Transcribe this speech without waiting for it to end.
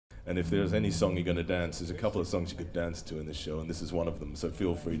And if there's any song you're going to dance, there's a couple of songs you could dance to in this show, and this is one of them. So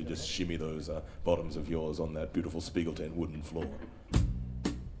feel free to just shimmy those bottoms of yours on that beautiful Spiegelten wooden floor.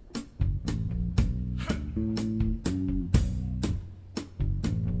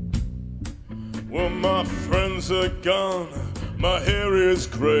 Well, my friends are gone, my hair is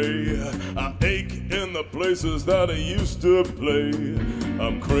gray, I ache in the places that I used to play.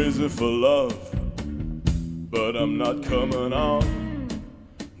 I'm crazy for love, but I'm not coming on.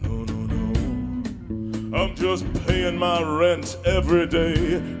 No, no, no. I'm just paying my rent every day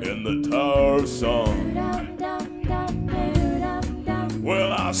in the Tower of Song.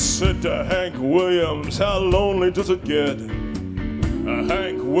 Well, I said to Hank Williams, how lonely does it get?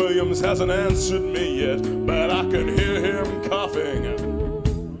 Hank Williams hasn't answered me yet, but I can hear him coughing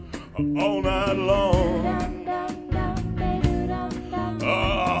all night long.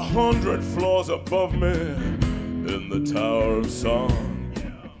 100 floors above me in the Tower of Song.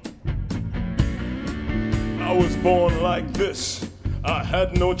 I was born like this, I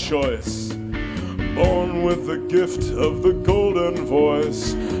had no choice. Born with the gift of the golden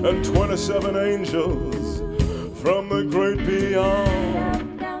voice and 27 angels from the great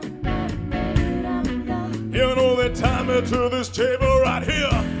beyond. You know they tie me to this table right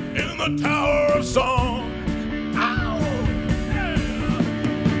here in the Tower of Song. Ow!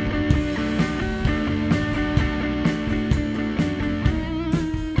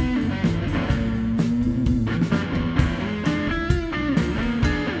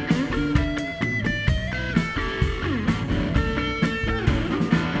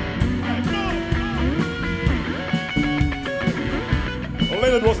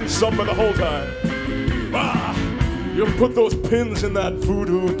 Leonard wasn't somber the whole time. You put those pins in that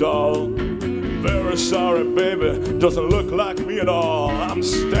voodoo doll. Very sorry, baby, doesn't look like me at all. I'm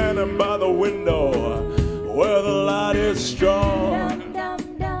standing by the window where the light is strong.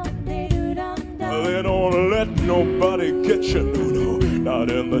 They don't let nobody get you, no, not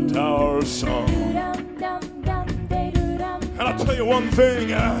in the Tower of Song. And I'll tell you one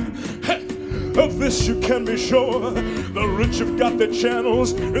thing, of this you can be sure, the rich have got their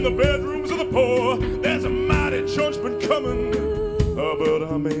channels in the bedrooms of the poor. There's a mighty judgment coming, but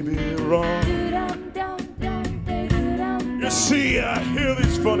I may be wrong. You see, I hear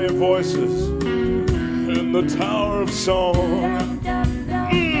these funny voices in the Tower of Song.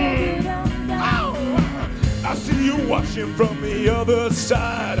 I see you watching from the other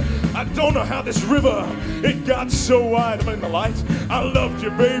side. I don't know how this river, it got so wide. But in the light, I loved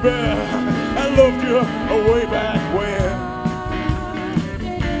you, baby. I loved you way back when.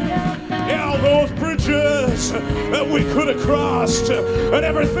 Yeah, all those bridges that we could have crossed and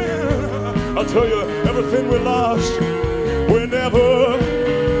everything. I'll tell you, everything we lost, we're never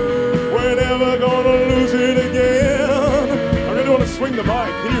gonna lose it again. I really want to swing the mic.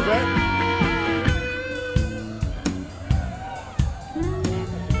 Can you, Van?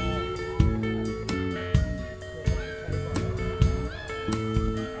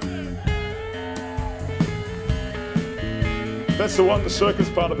 That's the one, the circus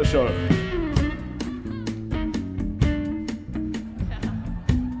part of the show.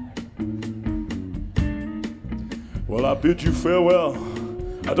 Well, I bid you farewell.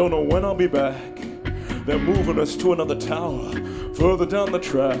 I don't know when I'll be back. They're moving us to another tower further down the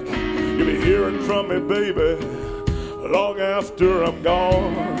track. You'll be hearing from me, baby, long after I'm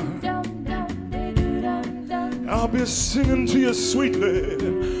gone. I'll be singing to you sweetly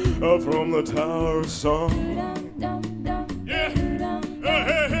from the Tower of Song.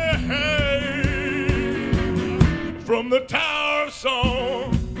 From the Tower of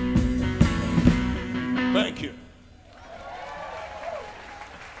Song. Thank you.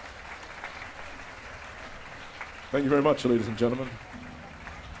 Thank you very much, ladies and gentlemen.